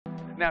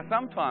Now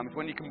sometimes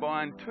when you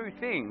combine two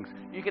things,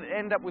 you can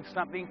end up with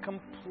something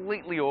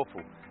completely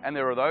awful. And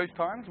there are those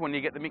times when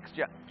you get the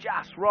mixture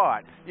just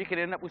right, you can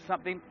end up with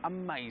something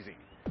amazing.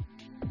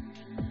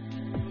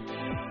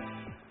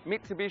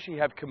 Mitsubishi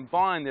have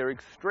combined their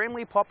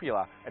extremely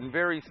popular and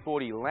very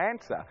sporty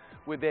Lancer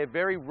with their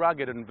very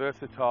rugged and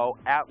versatile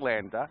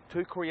Outlander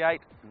to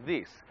create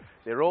this,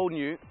 their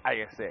all-new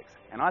ASX.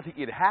 And I think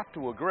you'd have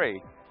to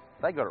agree,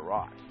 they got it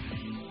right.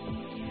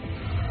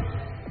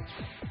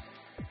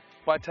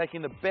 By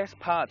taking the best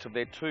parts of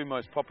their two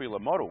most popular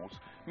models,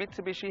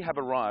 Mitsubishi have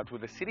arrived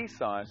with a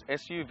city-size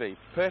SUV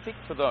perfect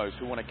for those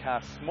who want a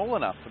car small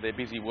enough for their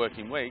busy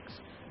working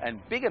weeks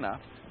and big enough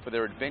for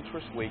their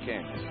adventurous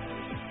weekends.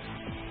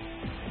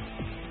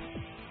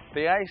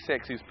 The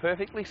ASX is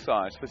perfectly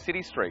sized for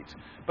city streets,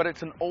 but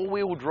it's an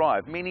all-wheel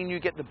drive, meaning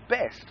you get the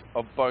best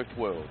of both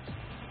worlds.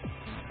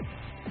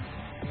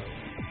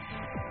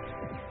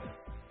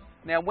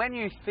 Now, when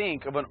you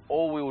think of an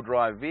all-wheel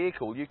drive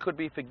vehicle, you could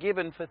be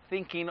forgiven for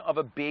thinking of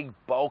a big,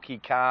 bulky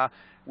car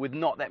with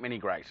not that many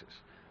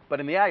graces. But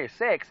in the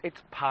ASX, it's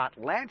part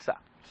Lancer,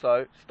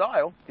 so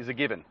style is a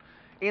given.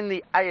 In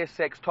the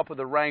ASX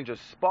top-of-the-range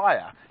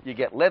Aspire, you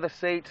get leather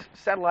seats,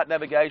 satellite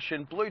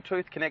navigation,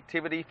 Bluetooth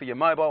connectivity for your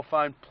mobile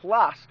phone,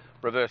 plus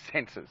reverse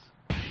sensors.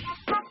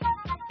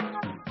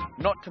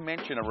 Not to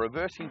mention a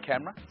reversing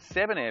camera,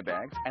 7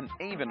 airbags, and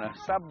even a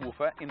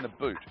subwoofer in the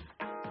boot.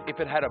 If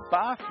it had a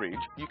bar fridge,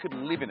 you could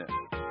live in it.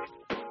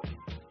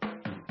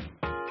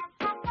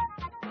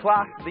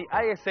 Plus, the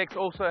ASX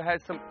also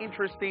has some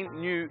interesting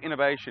new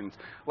innovations,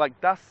 like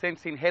dust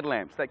sensing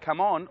headlamps that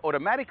come on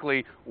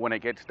automatically when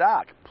it gets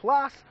dark,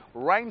 plus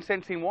rain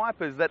sensing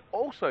wipers that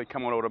also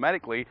come on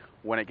automatically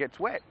when it gets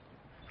wet.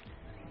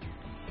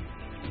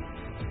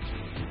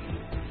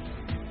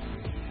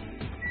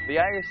 The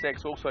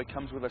ASX also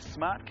comes with a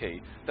smart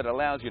key that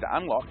allows you to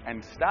unlock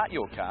and start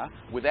your car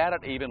without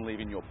it even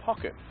leaving your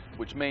pocket,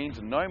 which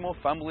means no more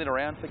fumbling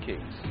around for keys.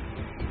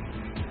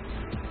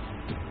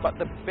 But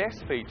the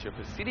best feature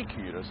for city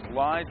commuters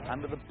lies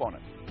under the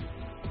bonnet.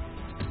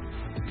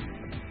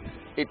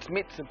 It's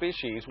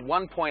Mitsubishi's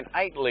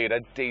 1.8 litre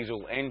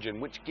diesel engine,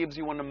 which gives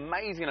you an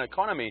amazing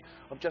economy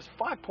of just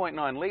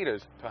 5.9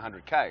 litres per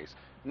 100 k's.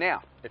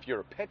 Now, if you're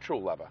a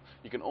petrol lover,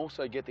 you can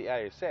also get the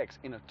ASX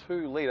in a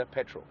 2 litre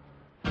petrol.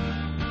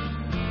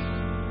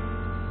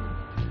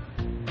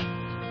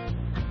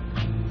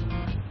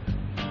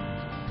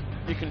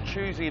 You can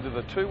choose either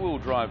the 2-wheel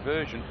drive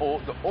version or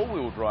the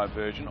all-wheel drive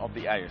version of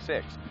the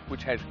ASX,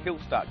 which has hill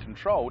start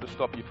control to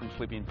stop you from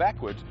slipping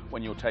backwards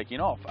when you're taking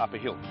off up a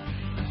hill.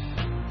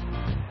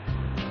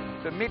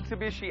 The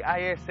Mitsubishi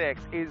ASX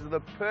is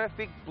the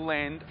perfect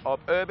blend of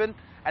urban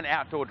and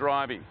outdoor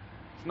driving.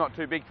 It's not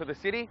too big for the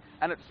city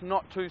and it's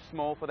not too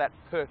small for that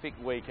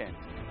perfect weekend.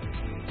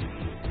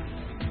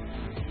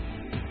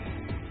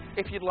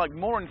 If you'd like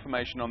more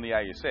information on the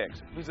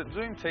ASX, visit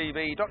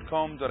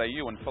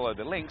zoomtv.com.au and follow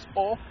the links,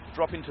 or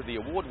drop into the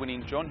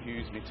award-winning John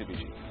Hughes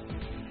Mitsubishi.